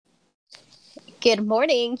Good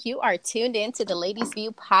morning. You are tuned in to the Ladies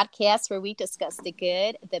View podcast where we discuss the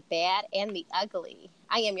good, the bad, and the ugly.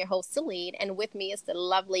 I am your host, Celine, and with me is the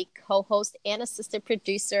lovely co-host and assistant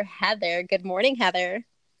producer, Heather. Good morning, Heather.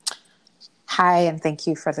 Hi, and thank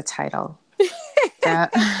you for the title.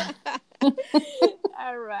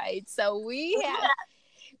 All right. So we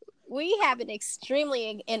have an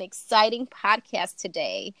exciting podcast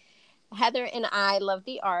today. Heather and I love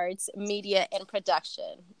the arts, media, and production.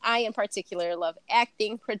 I, in particular, love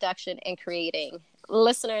acting, production, and creating.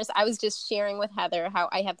 Listeners, I was just sharing with Heather how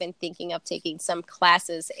I have been thinking of taking some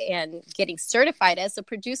classes and getting certified as a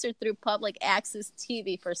producer through public access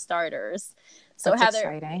TV for starters. So, That's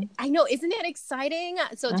Heather, exciting. I know, isn't that exciting?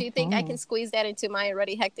 So, do you think I can squeeze that into my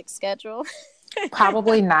already hectic schedule?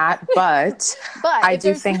 Probably not, but I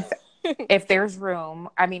do think if there's room,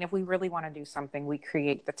 I mean, if we really want to do something, we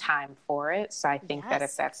create the time for it. So I think that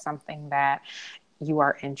if that's something that you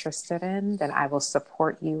are interested in, then I will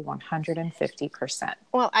support you 150%.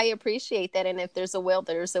 Well, I appreciate that. And if there's a will,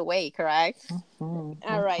 there's a way, correct? All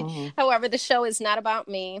right. However, the show is not about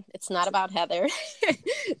me. It's not about Heather.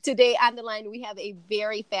 Today on the line, we have a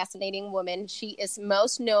very fascinating woman. She is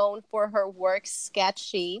most known for her work,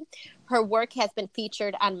 Sketchy. Her work has been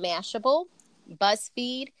featured on Mashable,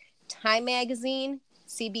 BuzzFeed, Time Magazine,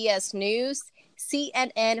 CBS News,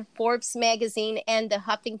 CNN, Forbes Magazine, and the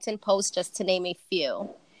Huffington Post, just to name a few.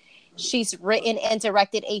 She's written and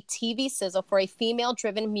directed a TV sizzle for a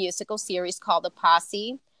female-driven musical series called The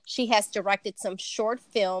Posse. She has directed some short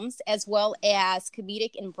films as well as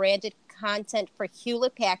comedic and branded content for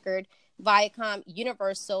Hewlett-Packard, Viacom,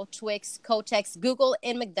 Universal, Twix, Kotex, Google,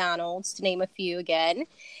 and McDonald's, to name a few again.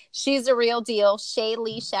 She's a real deal.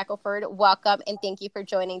 Shae-Lee Schackleford, welcome, and thank you for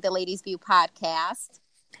joining the Ladies View podcast.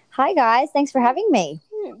 Hi, guys. Thanks for having me.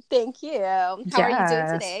 Thank you. How are you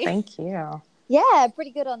doing today? Thank you. Yeah,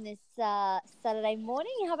 pretty good on this Saturday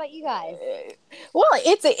morning. How about you guys? Well,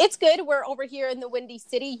 it's good. We're over here in the Windy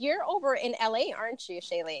City. You're over in LA, aren't you,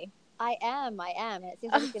 Shae-Lee? I am. And it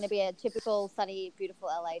seems like it's going to be a typical sunny, beautiful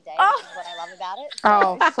LA day, which is what I love about it.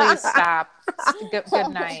 So. Oh, please stop. Good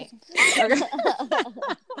night.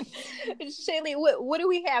 Shae-Lee, what do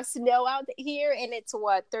we have? Snow out here, and it's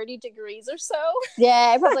 30 degrees or so?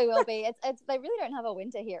 Yeah, it probably will be. They really don't have a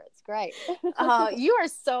winter here. It's great. You are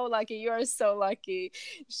so lucky. You are so lucky.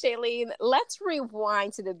 Shae-Lee, let's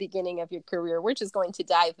rewind to the beginning of your career. We're just going to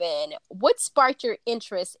dive in. What sparked your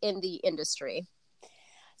interest in the industry?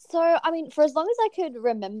 So, I mean, for as long as I could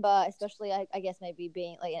remember, especially, I guess maybe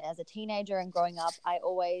being like as a teenager and growing up, I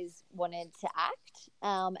always wanted to act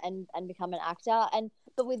and become an actor.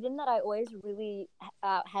 But within that, I always really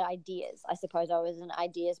had ideas. I suppose I was an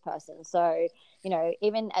ideas person. So,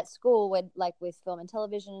 even at school, with film and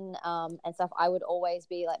television and stuff, I would always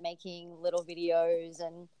be like making little videos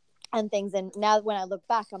and things. And now when I look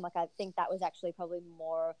back, I'm like, I think that was actually probably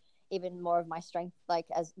even more of my strength,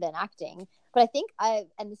 than acting. But I think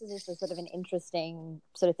and this is just a sort of an interesting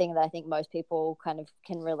sort of thing that I think most people kind of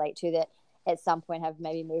can relate to, that at some point have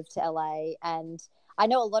maybe moved to LA. And I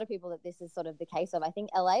know a lot of people that this is sort of the case of. I think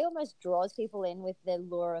LA almost draws people in with the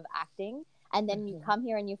lure of acting. And then you come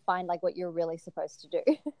here and you find like what you're really supposed to do.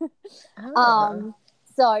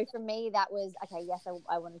 So for me, that was, okay, yes,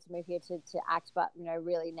 I wanted to move here to act, but,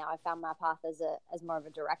 really now I found my path as more of a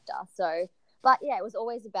director. So, but yeah, it was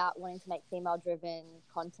always about wanting to make female-driven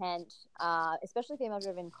content, especially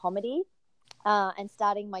female-driven comedy. And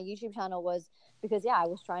starting my YouTube channel was because, I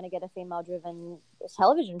was trying to get a female-driven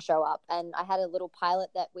television show up. And I had a little pilot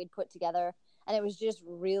that we'd put together, and it was just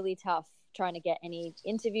really tough trying to get any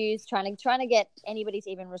interviews, trying to get anybody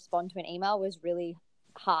to even respond to an email was really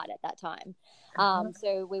hard at that time.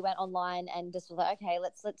 So we went online and just was like, okay,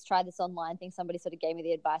 let's try this online thing. Somebody sort of gave me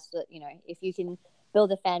the advice that, if you can build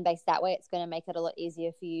a fan base that way, it's going to make it a lot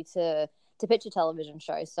easier for you to pitch a television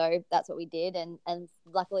show. So that's what we did. And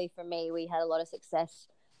luckily for me, we had a lot of success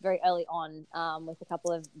very early on with a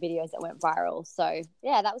couple of videos that went viral. So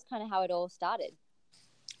yeah, that was kind of how it all started.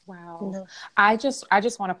 Wow. I just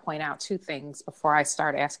want to point out two things before I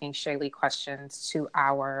start asking Shae-Lee questions to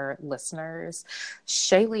our listeners.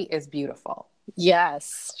 Shae-Lee is beautiful.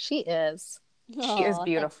 Yes, she is. She is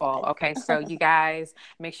beautiful. Okay, so you guys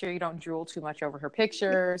make sure you don't drool too much over her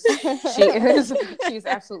pictures. She's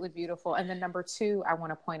absolutely beautiful. And then number two, I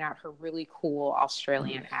want to point out her really cool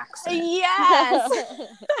Australian accent. Yes.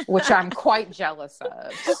 Which I'm quite jealous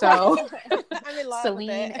of. So I'm in love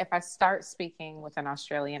Celine, with it. if I start speaking with an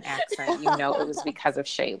Australian accent, you know it was because of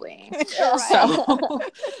Shae-Lee. Right.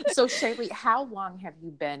 So Shae-Lee, how long have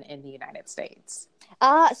you been in the United States?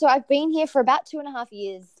 So I've been here for about 2.5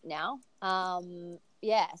 years now.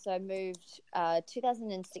 So I moved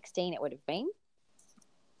 2016 it would have been.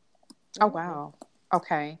 Oh, wow.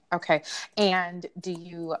 Okay. Okay. And do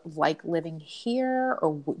you like living here,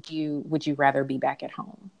 or would you rather be back at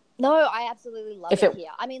home? No, I absolutely love it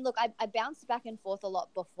here. I mean, look, I bounced back and forth a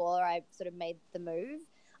lot before I sort of made the move.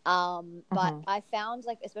 But I found,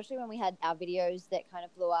 like, especially when we had our videos that kind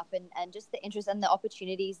of blew up, and just the interest and the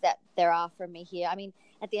opportunities that there are for me here. I mean,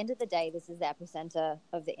 at the end of the day, this is the epicenter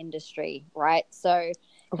of the industry, right? So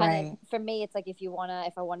kind of for me, it's like, if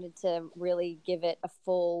I wanted to really give it a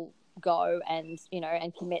full go and, you know,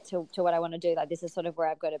 and commit to what I want to do, like, this is sort of where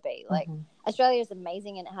I've got to be. Like, Australia is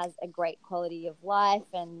amazing, and it has a great quality of life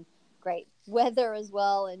and great weather as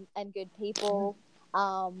well, and good people.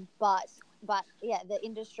 But yeah, the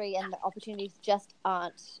industry and the opportunities just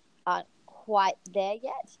aren't quite there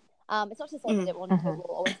yet. It's not to say that it will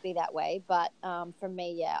always be that way, but for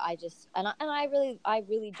me, yeah, I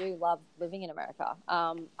really do love living in America.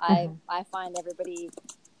 I find everybody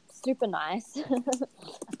super nice.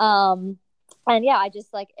 And yeah, I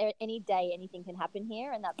just, like, any day anything can happen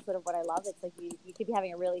here, and that's sort of what I love. It's like you could be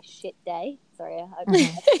having a really shit day. Sorry, I don't to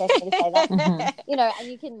say that. You know, and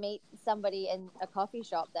you can meet somebody in a coffee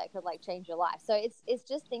shop that could, like, change your life. So it's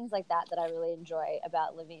just things like that I really enjoy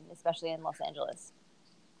about living, especially in Los Angeles.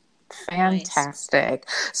 Fantastic.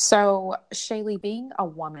 So, Shae-Lee, being a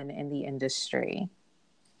woman in the industry,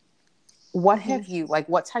 what have you, like,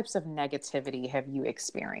 what types of negativity have you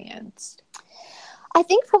experienced? I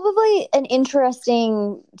think probably an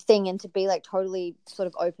interesting thing, and to be, like, totally sort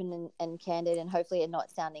of open and candid, and hopefully not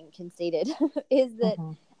sounding conceited, is that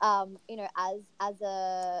you know, as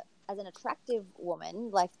an attractive woman,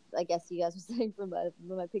 like, I guess you guys were saying from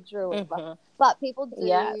my picture or whatever, but people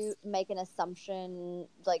do make an assumption,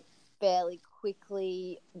 like, fairly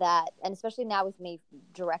quickly, that, and especially now with me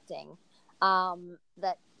directing,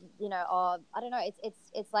 that, you know, I don't know,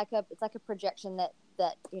 it's like a projection that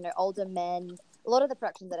you know, older men, a lot of the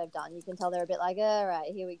productions that I've done, you can tell they're a bit like, all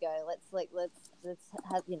right, here we go. Let's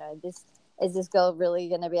have, you know, this girl really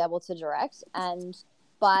going to be able to direct? And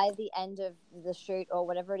by the end of the shoot or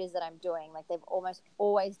whatever it is that I'm doing, like, they've almost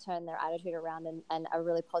always turned their attitude around and are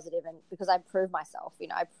really positive. And because I prove myself, you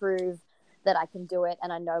know, I prove that I can do it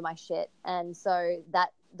and I know my shit. And so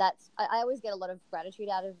that's I always get a lot of gratitude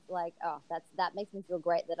out of, like, oh, that makes me feel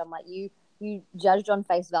great, that I'm like, you judged on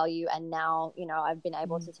face value, and now, you know, I've been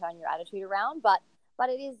able to turn your attitude around. But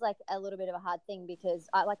it is, like, a little bit of a hard thing, because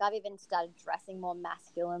I've even started dressing more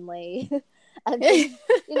masculinely and things,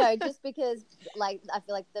 you know, just because, like, I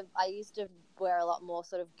feel like I used to wear a lot more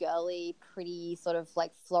sort of girly, pretty, sort of,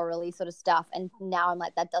 like, florally sort of stuff, and now I'm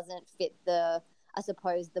like, that doesn't fit I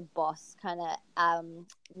suppose the boss kind of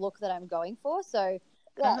look that I'm going for. So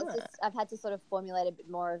yeah, it's just, I've had to sort of formulate a bit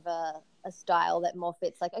more of a style that more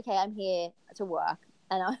fits, like, okay, I'm here to work,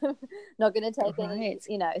 and I'm not going to take any,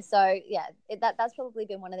 you know. So yeah, that's probably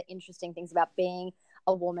been one of the interesting things about being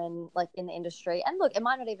a woman, like, in the industry. And look, it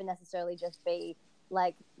might not even necessarily just be,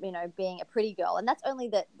 like, you know, being a pretty girl, and that's only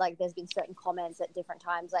that, like, there's been certain comments at different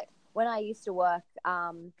times, like when I used to work,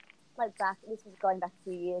 like, this was going back a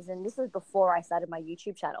few years, and this was before I started my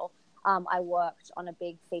YouTube channel. I worked on a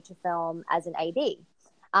big feature film as an AD.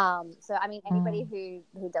 So I mean, anybody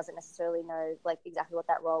who doesn't necessarily know, like, exactly what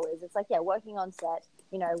that role is, it's like, yeah, working on set,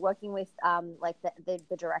 you know, working with like the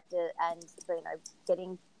director, and so, you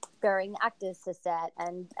know, ferrying actors to set,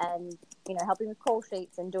 and you know, helping with call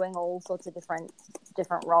sheets and doing all sorts of different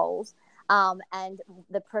roles. And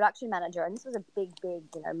the production manager, and this was a big,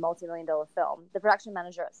 you know, multi-million-dollar film. The production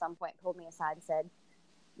manager at some point pulled me aside and said,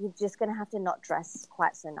 "You're just going to have to not dress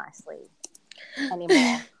quite so nicely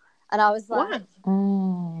anymore." And I was like,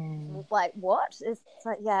 like, what? It's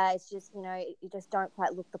like, yeah, it's just, you know, you just don't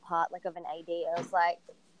quite look the part, like, of an AD. I was like,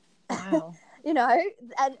 wow. You know,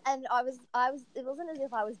 and I was, it wasn't as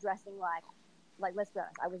if I was dressing like, let's be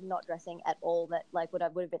honest, I was not dressing at all that, like, would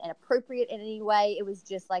have been inappropriate in any way. It was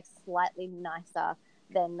just, like, slightly nicer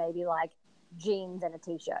than maybe, like, jeans and a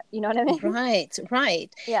t-shirt, you know what I mean?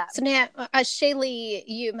 Right. Yeah. So now, Shae-Lee,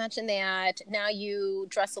 you mentioned that now you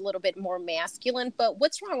dress a little bit more masculine, but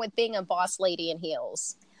what's wrong with being a boss lady in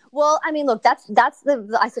heels? Well, I mean, look, that's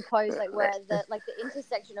the I suppose, like, where the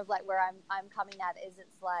intersection of, like, where I'm coming at is,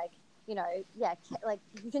 it's like, you know, yeah, like,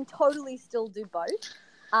 you can totally still do both.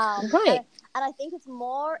 Right. And I think it's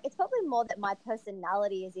probably more that my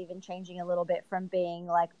personality is even changing a little bit from being,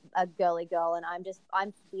 like, a girly girl, and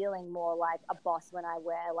I'm feeling more like a boss when I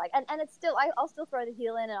wear, like, and it's still, I'll still throw the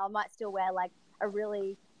heel in, and I might still wear, like, a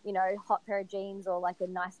really, you know, hot pair of jeans, or, like, a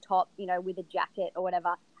nice top, you know, with a jacket or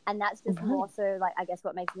whatever. And that's just more so, like, I guess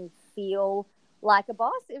what makes me feel like a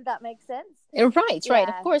boss, if that makes sense. Right.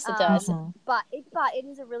 Of course it does. But it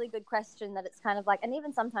is a really good question that it's kind of like, and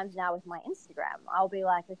even sometimes now with my Instagram, I'll be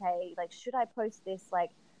like, okay, like, should I post this,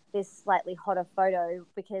 like, this slightly hotter photo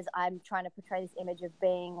because I'm trying to portray this image of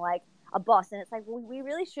being like a boss? And it's like, well, we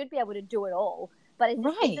really should be able to do it all. But it's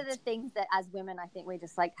just, these are the things that as women, I think we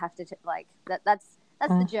just like have to like that's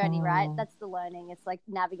the journey, right? That's the learning. It's like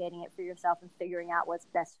navigating it for yourself and figuring out what's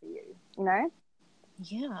best for you, you know?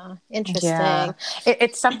 Yeah, interesting. Yeah.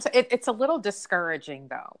 It's a little discouraging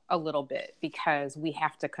though, a little bit, because we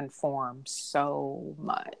have to conform so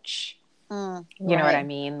much. You know what I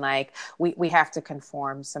mean? Like we have to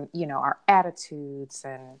conform some, you know, our attitudes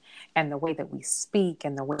and the way that we speak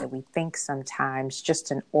and the way that we think sometimes, just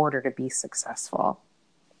in order to be successful.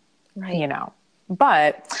 Right. You know.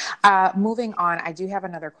 But moving on, I do have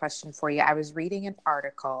another question for you. I was reading an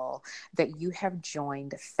article that you have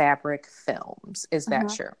joined Fabric Films. Is that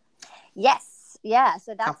true? Yes. Yeah.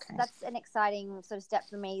 So that's an exciting sort of step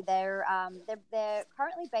for me. They're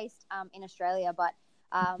currently based in Australia, but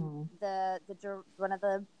the one of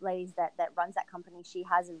the ladies that runs that company, she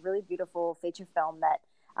has a really beautiful feature film that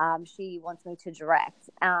she wants me to direct,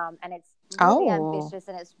 and it's really ambitious,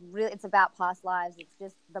 and it's about past lives. It's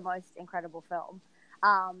just the most incredible film,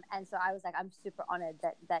 and so I was like, I'm super honored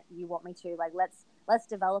that you want me to, like, let's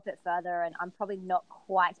develop it further. And I'm probably not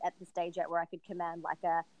quite at the stage yet where I could command like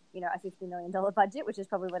a $50 million budget, which is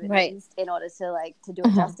probably what it needs in order to do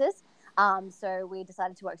it justice. So we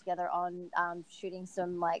decided to work together on shooting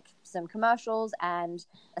some commercials and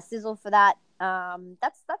a sizzle for that.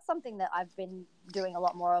 That's something that I've been doing a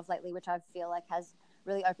lot more of lately, which I feel like has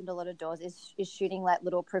really opened a lot of doors, is shooting like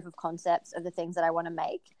little proof of concepts of the things that I want to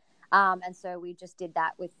make. And so we just did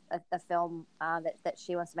that with a film that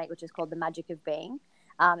she wants to make, which is called The Magic of Being.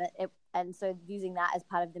 And so using that as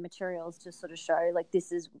part of the materials to sort of show like,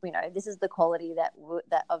 this is the quality that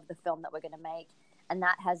of the film that we're going to make. And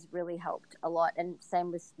that has really helped a lot. And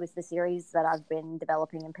same with the series that I've been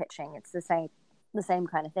developing and pitching. It's the same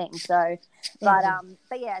kind of thing. So, but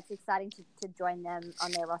yeah, it's exciting to join them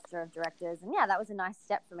on their roster of directors. And yeah, that was a nice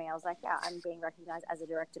step for me. I was like, yeah, I'm being recognized as a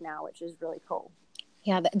director now, which is really cool.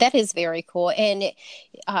 Yeah, that is very cool. And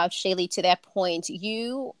Shae-Lee, to that point,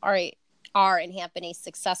 you are and have been a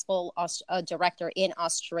successful director in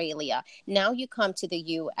Australia. Now you come to the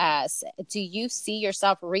US. Do you see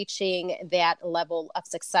yourself reaching that level of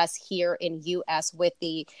success here in US with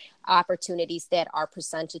the opportunities that are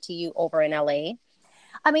presented to you over in LA?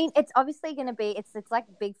 I mean, it's obviously going to be, it's like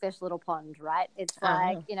big fish, little pond, right? It's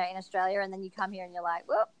like, in Australia, and then you come here and you're like,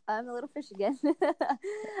 well, I'm a little fish again. But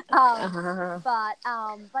at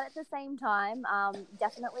the same time,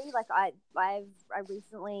 definitely, like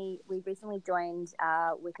we recently joined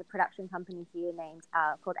with a production company here named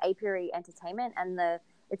called Apiary Entertainment, and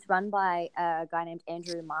it's run by a guy named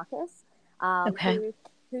Andrew Marcus,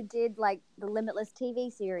 who did like the Limitless TV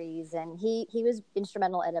series, and he was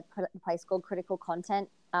instrumental at a place called Critical Content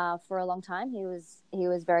for a long time. He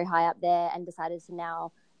was very high up there and decided to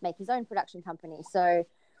now make his own production company. So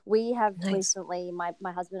we have recently,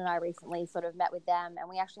 my husband and I recently sort of met with them, and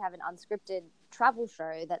we actually have an unscripted travel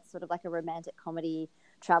show that's sort of like a romantic comedy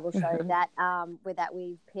travel show that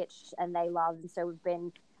we've pitched and they love. And so we've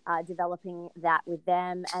been developing that with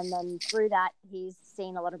them, and then through that he's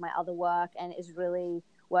seen a lot of my other work and is really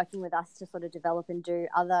working with us to sort of develop and do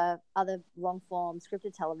other long form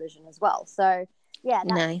scripted television as well. So yeah,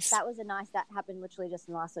 that was that happened literally just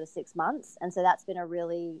in the last sort of 6 months, and so that's been a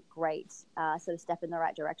really great sort of step in the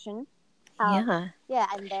right direction. And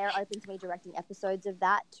they're open to me directing episodes of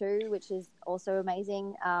that too, which is also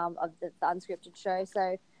amazing, of the unscripted show.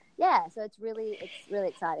 So yeah, so it's really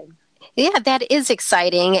exciting. Yeah, that is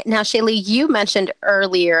exciting. Now, Shae-Lee, you mentioned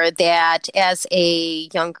earlier that as a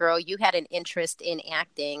young girl, you had an interest in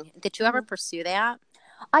acting. Did you ever pursue that?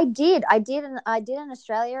 I did in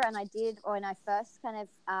Australia, and I did when I first kind of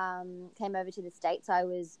came over to the States. I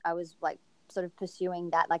was like sort of pursuing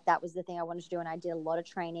that, like that was the thing I wanted to do, and I did a lot of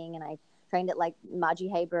training, and I trained at like Margie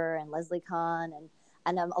Haber and Leslie Kahn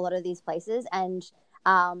and a lot of these places, and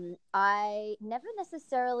I never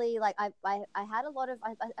necessarily like I had a lot of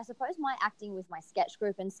I suppose my acting with my sketch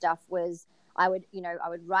group and stuff was I would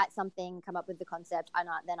write something, come up with the concept, and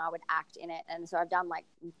then I would act in it. And so I've done like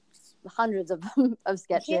hundreds of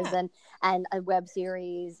sketches and a web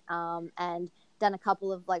series, and done a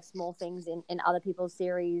couple of like small things in other people's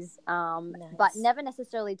series, but never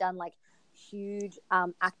necessarily done like huge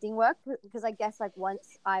acting work, because I guess like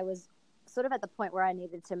once I was sort of at the point where I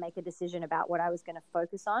needed to make a decision about what I was going to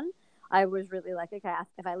focus on, I was really like, okay,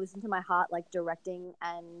 if I listen to my heart, like directing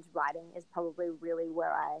and writing is probably really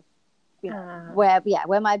where I you know,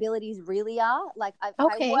 where my abilities really are. Like I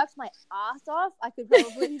worked my ass off. I could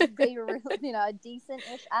probably be a real, you know, a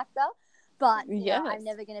decent-ish actor, but you know, I'm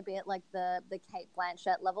never going to be at like the Kate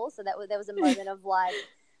Blanchett level. So there was a moment of like,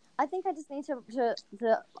 I think I just need to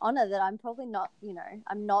honor that I'm probably not, you know,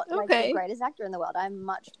 I'm not like the greatest actor in the world. I'm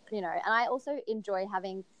much, you know, and I also enjoy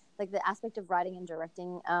having like the aspect of writing and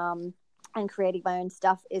directing and creating my own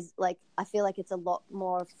stuff is like, I feel like it's a lot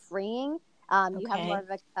more freeing. You have more of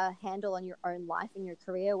a handle on your own life and your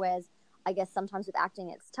career, whereas I guess sometimes with acting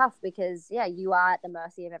it's tough because you are at the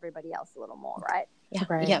mercy of everybody else a little more, right?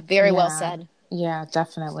 Yeah, very well said. Yeah,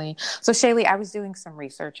 definitely. So Shae-Lee, I was doing some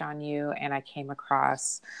research on you and I came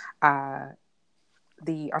across the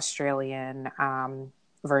Australian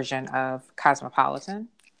version of Cosmopolitan.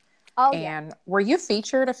 Oh, and were you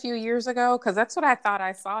featured a few years ago? Because that's what I thought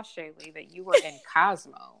I saw, Shae-Lee, that you were in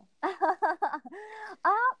Cosmo. But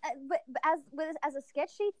as a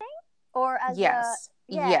sketchy thing, or as it would have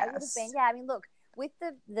been. Yeah, I mean, look, with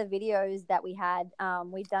the videos that we had,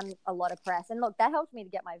 we've done a lot of press, and look, that helped me to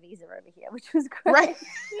get my visa over here, which was great. Right.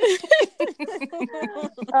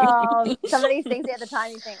 Some of these things at the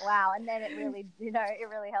time you think, wow, and then it really, you know, it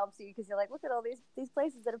really helps you because you're like, look at all these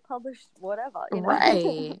places that have published whatever, you know?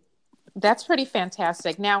 Right. That's pretty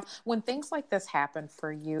fantastic. Now, when things like this happen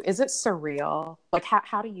for you, is it surreal? Like,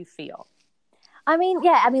 how do you feel? I mean,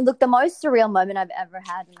 look, the most surreal moment I've ever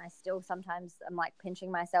had, and I still sometimes I'm like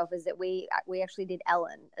pinching myself, is that we actually did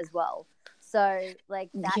Ellen as well. So like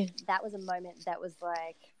that was a moment that was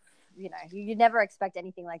like, you know, you never expect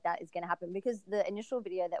anything like that is going to happen, because the initial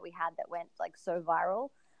video that we had that went like so viral,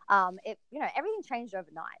 it, you know, everything changed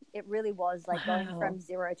overnight. It really was like going from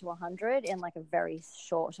 0 to 100 in like a very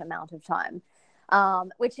short amount of time.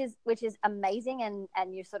 Which is amazing,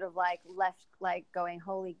 and you're sort of like left like going,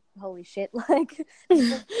 holy shit, like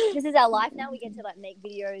this is our life now. We get to like make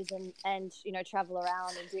videos and you know, travel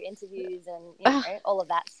around and do interviews and, you know, all of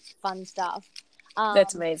that fun stuff.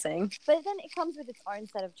 That's amazing. But then it comes with its own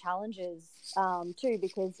set of challenges too,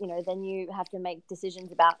 because, you know, then you have to make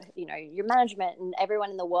decisions about, you know, your management, and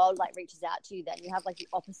everyone in the world like reaches out to you. Then you have like the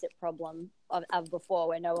opposite problem of before,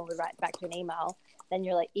 where no one would write back to an email. Then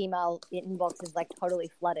your like email inbox is like totally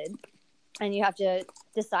flooded, and you have to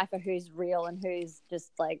decipher who's real and who's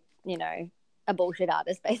just like, you know, a bullshit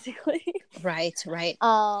artist, basically. Right.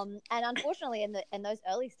 And unfortunately, in those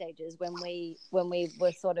early stages, when we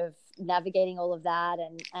were sort of navigating all of that,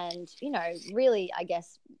 and you know, really, I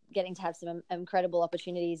guess, getting to have some incredible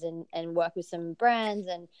opportunities and work with some brands,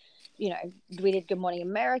 and, you know, we did Good Morning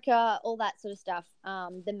America, all that sort of stuff.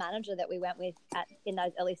 The manager that we went with in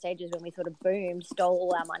those early stages, when we sort of boomed, stole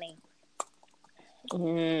all our money.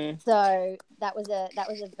 So that was a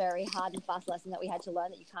very hard and fast lesson that we had to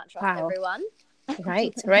learn, that you can't trust everyone.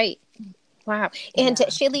 Right. Wow. And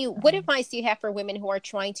Shae-Lee, what advice do you have for women who are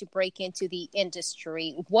trying to break into the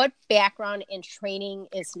industry? What background and training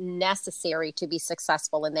is necessary to be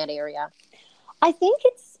successful in that area? I think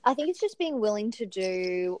it's just being willing to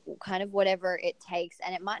do kind of whatever it takes,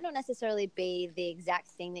 and it might not necessarily be the exact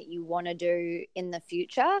thing that you want to do in the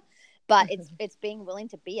future, but it's being willing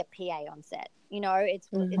to be a PA on set. You know, it's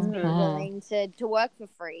being willing to work for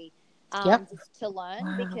free, just to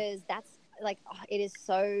learn, because that's like, it is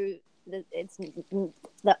so, it's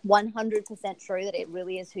that 100% true that it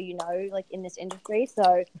really is who you know, like, in this industry.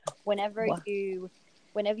 So whenever you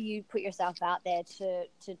put yourself out there to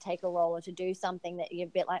take a role or to do something that you're a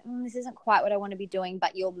bit like, this isn't quite what I want to be doing,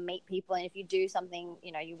 but you'll meet people, and if you do something,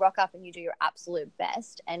 you know, you rock up and you do your absolute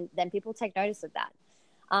best, and then people take notice of that.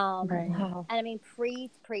 And I mean, pre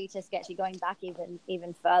to Sketchy, going back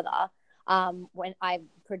even further, when I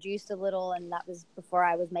produced a little, and that was before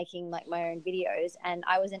I was making like my own videos, and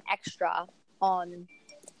I was an extra on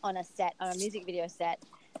a music video set.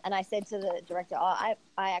 And I said to the director, I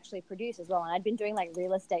actually produce as well. And I'd been doing like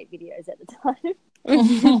real estate videos at the time. And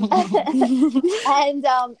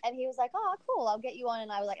he was like, oh, cool, I'll get you on.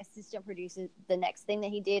 And I was like assistant producer the next thing that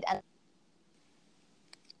he did. And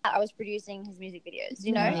I was producing his music videos,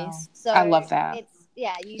 you know? Nice. So I love that. It's,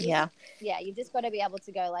 you've just got to be able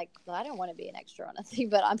to go like, well, I don't want to be an extra on a thing,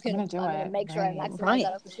 but I'm going to make sure I maximize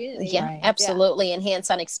that opportunity. Yeah, absolutely. And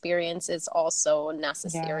hands-on experience is also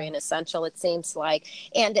necessary and essential, it seems like.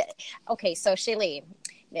 And okay, so Shae-Lee,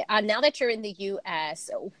 now that you're in the U.S.,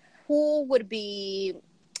 who would be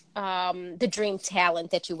the dream talent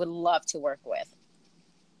that you would love to work with?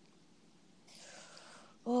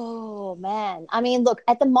 Oh man, I mean, look,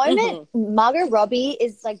 at the moment, Margot Robbie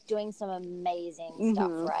is like doing some amazing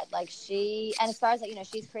stuff, right? Like and as far as like, you know,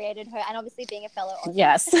 she's created her, and obviously being a fellow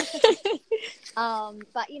Aussie,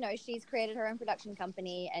 But she's created her own production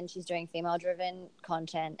company and she's doing female driven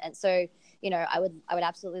content. And so, I would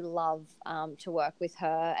absolutely love to work with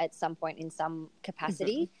her at some point in some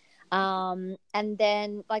capacity. And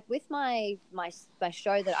then like with my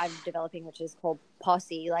show that I'm developing, which is called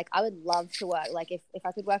Posse, like I would love to work, like if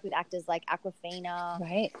I could work with actors like Aquafina,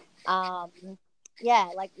 right? Yeah,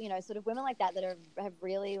 like sort of women like that have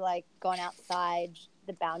really like gone outside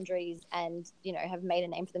the boundaries and have made a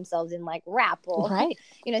name for themselves in like rap or right.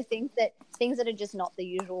 things that are just not the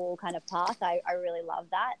usual kind of path. I really love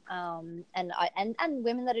that. And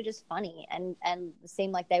women that are just funny and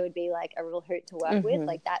seem like they would be like a real hoot to work with.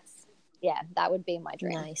 Like that would be my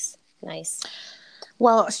dream. Nice.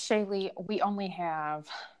 Well, Shae-Lee, we only have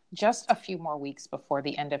just a few more weeks before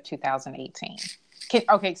the end of 2018.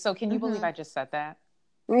 Can you believe I just said that?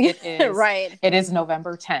 It is right. It is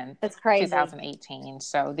November 10th. That's crazy. 2018.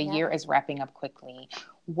 So the year is wrapping up quickly.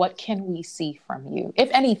 What can we see from you, if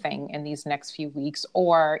anything, in these next few weeks,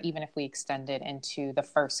 or even if we extend it into the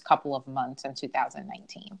first couple of months in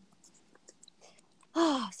 2019?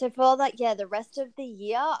 So for that, the rest of the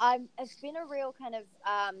year, it's been a real kind of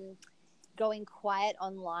going quiet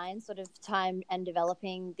online sort of time and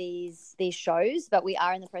developing these shows, but we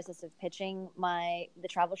are in the process of pitching the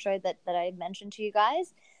travel show that I mentioned to you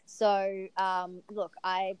guys. So look,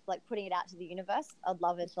 I like putting it out to the universe. I'd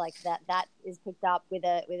love it like that is picked up with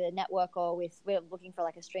a network, or we're looking for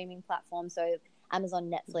like a streaming platform. So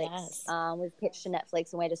Amazon, Netflix. We've pitched to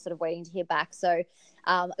Netflix and we're just sort of waiting to hear back. So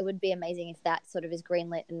it would be amazing if that sort of is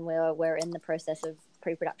greenlit and we're in the process of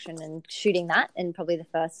pre-production and shooting that in probably the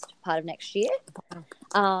first part of next year,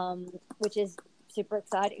 which is super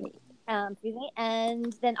exciting. Excuse me.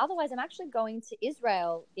 And then otherwise, I'm actually going to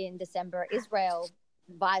Israel in December. It's called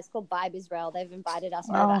Vibe Israel. They've invited us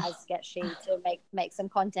over as Sketch-She to make some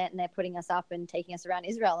content, and they're putting us up and taking us around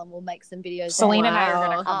Israel, and we'll make some videos. Celine and I are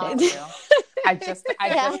going to come with you. I just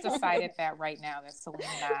decided that right now that Celine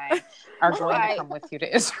and I are going to come with you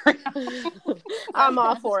to Israel. I'm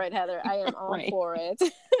all for it, Heather. I am all for it.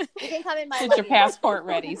 You can come in my Get your passport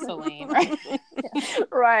ready, Celine. Right?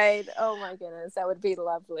 Right. Oh my goodness, that would be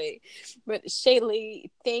lovely. But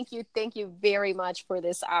Shae-Lee, thank you very much for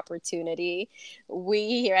this opportunity.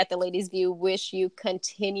 We here at the Ladies View wish you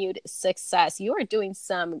continued success. You are doing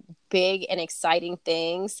some big and exciting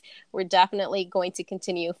things. We're definitely going to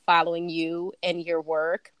continue following you and your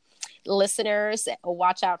work. Listeners,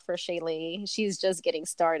 watch out for Shae-Lee. She's just getting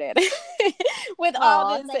started. With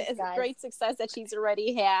all this great success that she's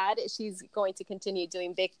already had, she's going to continue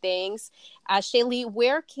doing big things. Shae-Lee,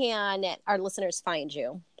 where can our listeners find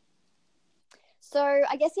you? So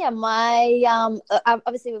I guess, my,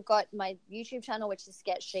 obviously we've got my YouTube channel, which is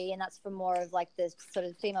Sketch-She, and that's for more of like the sort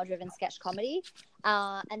of female driven sketch comedy.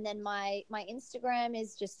 And then my Instagram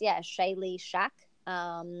is just, Shae-Lee Shack.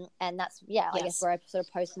 And that's, I guess where I sort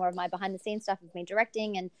of post more of my behind the scenes stuff of me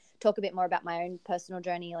directing and talk a bit more about my own personal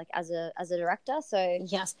journey, like as a director. So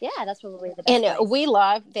that's probably the best place. We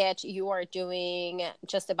love that you are doing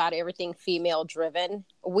just about everything female driven.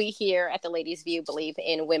 We here at the Ladies View believe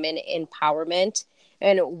in women empowerment,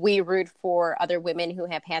 and we root for other women who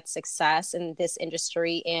have had success in this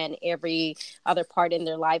industry and every other part in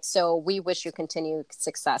their life. So we wish you continued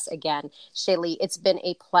success again. Shae-Lee, it's been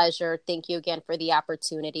a pleasure. Thank you again for the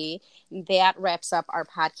opportunity. That wraps up our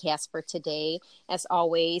podcast for today. As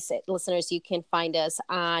always, listeners, you can find us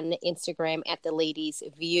on Instagram at The Ladies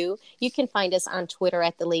View. You can find us on Twitter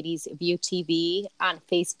at The Ladies View TV, on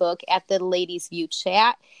Facebook at The Ladies View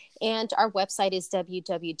Chat. And our website is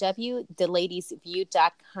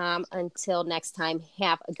www.theladiesview.com. Until next time,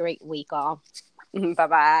 have a great week, all.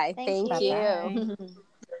 Bye-bye. Thank you.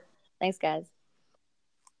 Thanks, guys.